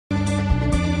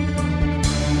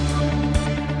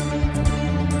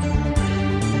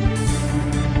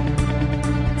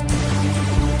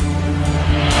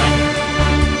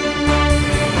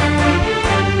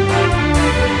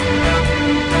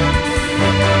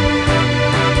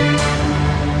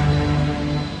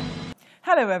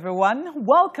Hello everyone,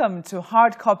 welcome to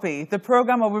Hard Copy, the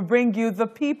program where we bring you the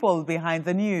people behind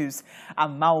the news.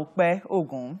 I'm Maokbe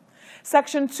Ogun.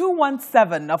 Section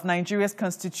 217 of Nigeria's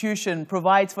constitution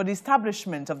provides for the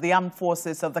establishment of the armed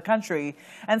forces of the country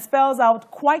and spells out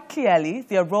quite clearly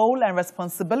their role and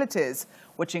responsibilities,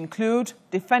 which include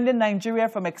defending Nigeria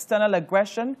from external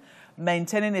aggression,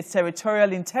 maintaining its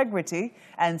territorial integrity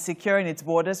and securing its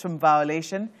borders from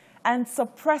violation, and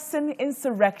suppressing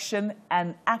insurrection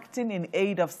and acting in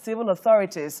aid of civil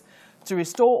authorities to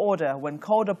restore order when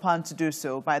called upon to do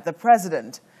so by the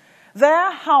president. There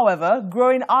are, however,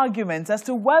 growing arguments as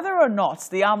to whether or not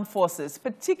the armed forces,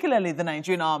 particularly the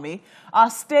Nigerian army,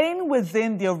 are staying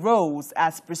within their roles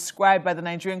as prescribed by the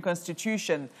Nigerian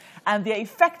constitution and their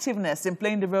effectiveness in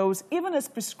playing the roles even as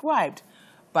prescribed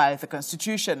by the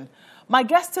constitution. My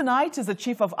guest tonight is the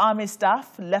Chief of Army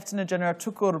Staff, Lieutenant General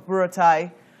Tukur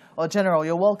Buratai. Well, General,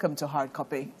 you're welcome to Hard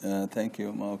Copy. Thank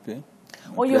you, Maope.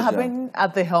 Well, you have been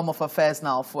at the helm of affairs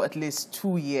now for at least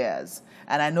 2 years,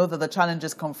 and I know that the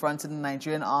challenges confronting the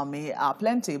Nigerian army are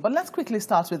plenty. But let's quickly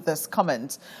start with this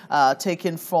comment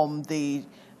taken from the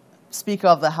Speaker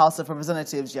of the House of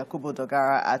Representatives, Yakubu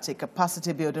Dogara, at a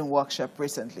capacity building workshop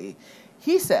recently.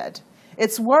 He said,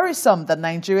 "It's worrisome that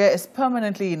Nigeria is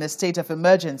permanently in a state of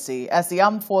emergency as the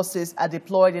armed forces are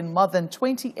deployed in more than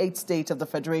 28 states of the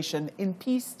Federation in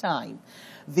peacetime.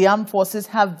 The armed forces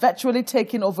have virtually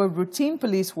taken over routine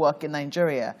police work in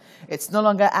Nigeria. It's no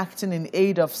longer acting in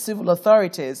aid of civil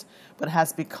authorities, but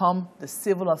has become the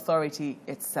civil authority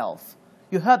itself."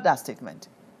 You heard that statement?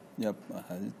 Yep, I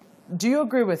heard it. Do you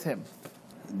agree with him?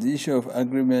 The issue of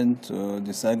agreement or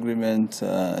disagreement,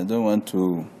 I don't want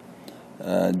to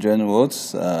join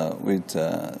words with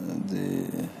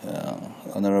the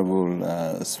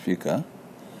Honorable Speaker,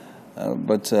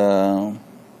 but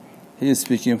he is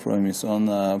speaking from his own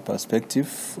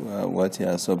perspective, what he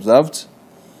has observed.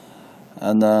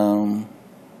 And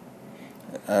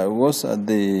I was at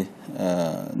the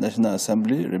National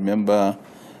Assembly. Remember,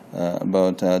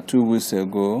 about 2 weeks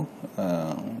ago,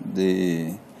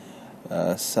 the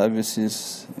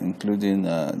services, including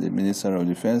the Minister of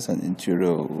Defense and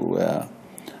Interior, were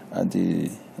at the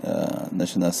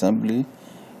National Assembly,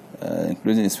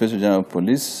 including Inspector General of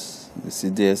Police, the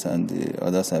CDS, and the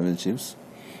other service chiefs,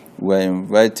 were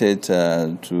invited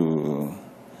to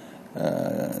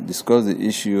discuss the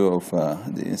issue of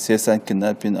the incessant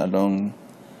kidnapping along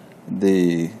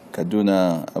the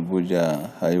Kaduna-Abuja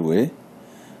highway,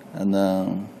 and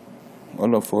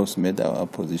all of us made our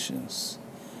positions.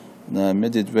 Now, I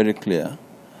made it very clear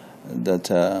that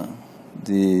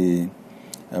the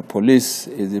police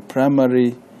is the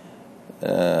primary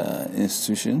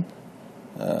institution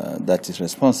that is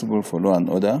responsible for law and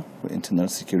order, for internal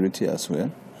security as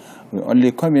well. We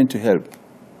only come in to help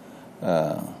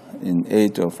in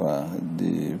aid of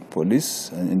the police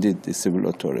and indeed the civil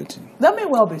authority. That may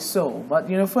well be so, but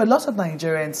you know, for a lot of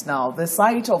Nigerians now, the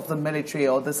sight of the military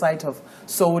or the sight of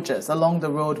soldiers along the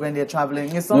road when they're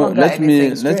traveling is no longer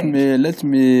anything strange. Let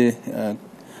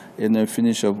me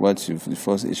finish up what the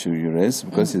first issue you raised,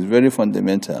 because it's very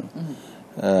fundamental.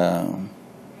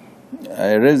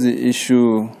 I raised the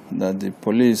issue that the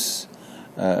police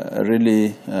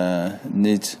really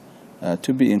need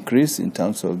to be increased in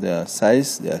terms of their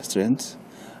size, their strength.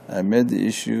 I made the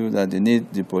issue that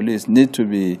the police need to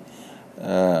be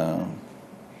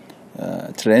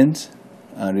trained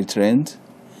and retrained.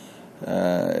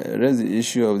 I raised the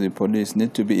issue of the police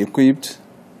need to be equipped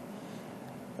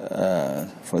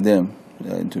for them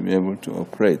to be able to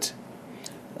operate.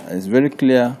 It's very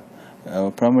clear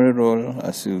our primary role,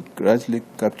 as you gradually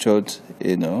captured,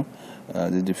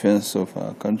 the defense of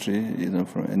our country,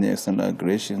 from any external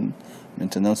aggression,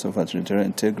 maintenance of our territorial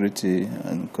integrity,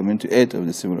 and coming to aid of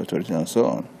the civil authority, and so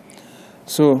on.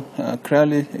 So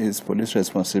clearly, it's police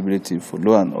responsibility for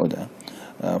law and order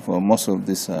for most of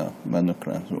these minor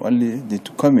crimes. We only need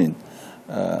to come in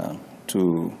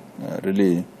to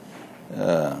really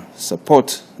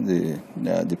support the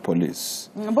police.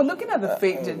 But looking at the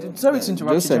fate, sorry to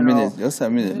interrupt you, General. Just a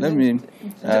minute. Let me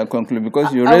conclude,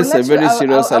 because you raised a very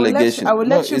serious allegation.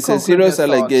 It's a serious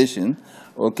allegation,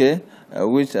 okay,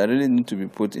 which I really need to be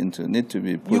put into.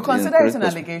 You consider it an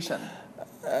allegation?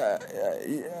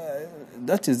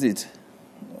 That is it.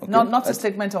 Okay? Not a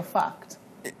statement of fact.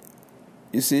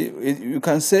 You see, you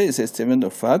can say it's a statement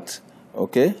of fact.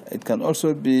 Okay, it can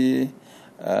also be.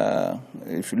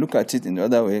 If you look at it in the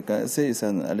other way, you can say it's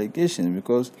an allegation,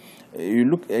 because you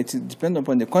look at it depends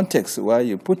upon the context where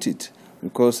you put it,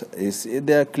 because it's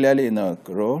there clearly in our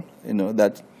role,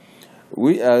 that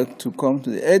we are to come to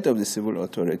the aid of the civil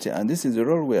authority, and this is the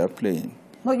role we are playing.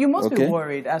 But you must be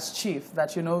worried as chief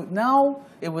that, now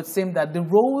it would seem that the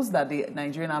roles that the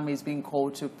Nigerian army is being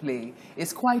called to play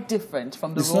is quite different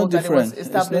from the role that it was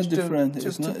established to play.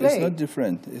 It's not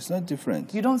different. It's not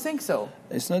different. You don't think so?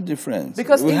 It's not different.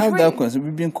 Because we have that concept.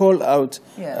 We've been called out.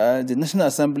 Yeah. The National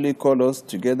Assembly called us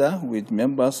together with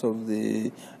members of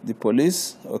the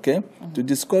police, to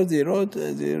discuss the road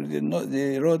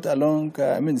along,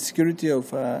 the security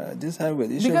of this highway,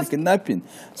 the issue of kidnapping.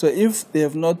 So if they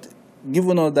have not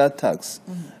given all that tax,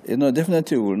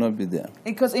 definitely will not be there.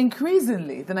 Because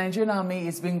increasingly, the Nigerian army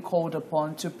is being called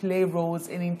upon to play roles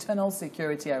in internal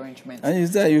security arrangements. And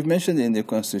is that, you've mentioned in the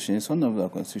Constitution, it's one of the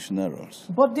constitutional roles.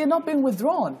 But they're not being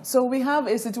withdrawn. So we have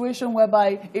a situation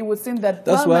whereby it would seem that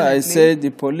that's why I said the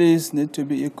police need to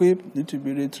be equipped, need to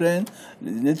be retrained,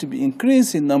 need to be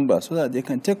increased in number so that they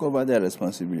can take over their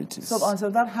responsibilities. So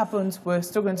until that happens, we're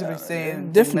still going to be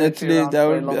saying definitely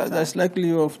there's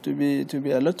likely to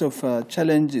be a lot of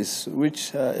challenges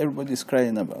which everybody is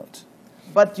crying about.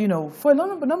 But, for a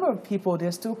number of people,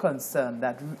 they're still concerned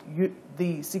that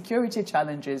the security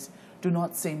challenges do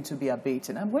not seem to be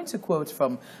abating. I'm going to quote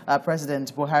from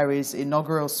President Buhari's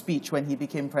inaugural speech when he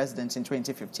became president in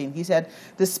 2015. He said,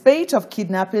 "The spate of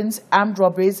kidnappings, armed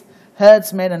robberies,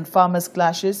 herdsmen and farmers'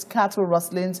 clashes, cattle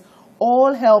rustlings,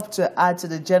 all help to add to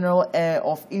the general air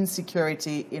of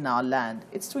insecurity in our land."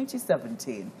 It's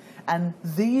 2017, and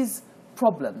these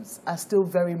problems are still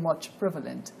very much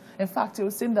prevalent. In fact, it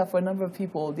would seem that for a number of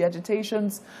people, the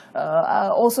agitations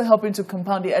are also helping to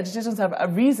compound. The agitations have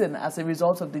arisen as a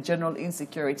result of the general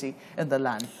insecurity in the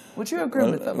land. Would you agree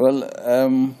with them? Well,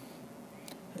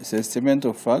 it's a statement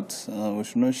of facts. We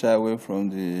should not shy away from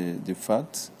the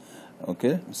facts.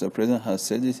 Mr. President has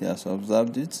said it, he has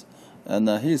observed it, and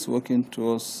he is working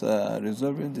towards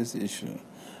resolving this issue.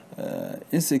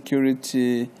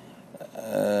 Insecurity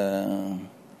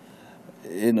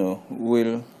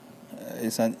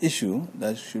it's an issue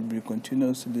that should be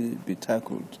continuously be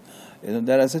tackled.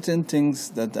 There are certain things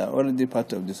that are already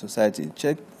part of the society.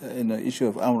 Check, issue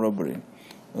of armed robbery,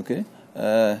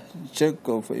 check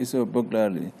of issue of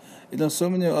burglary. So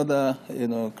many other,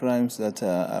 crimes that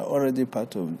are already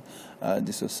part of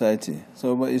the society.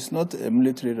 So, but it's not a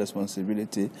military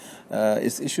responsibility.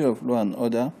 It's issue of law and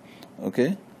order,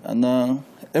 and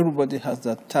everybody has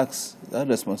that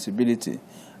responsibility.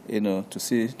 To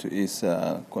see to its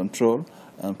control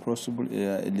and possible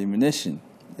elimination.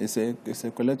 It's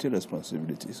a collective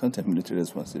responsibility. It's not a military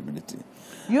responsibility.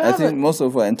 I think most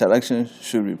of our interaction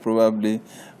should be probably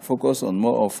focused on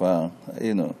more of,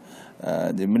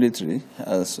 the military,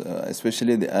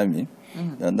 especially the army,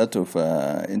 than that of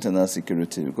internal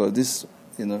security, because this,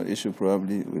 issue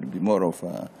probably will be more of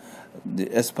the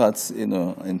experts,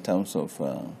 in terms of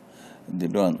the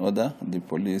law and order, the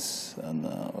police and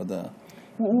other.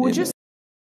 Would you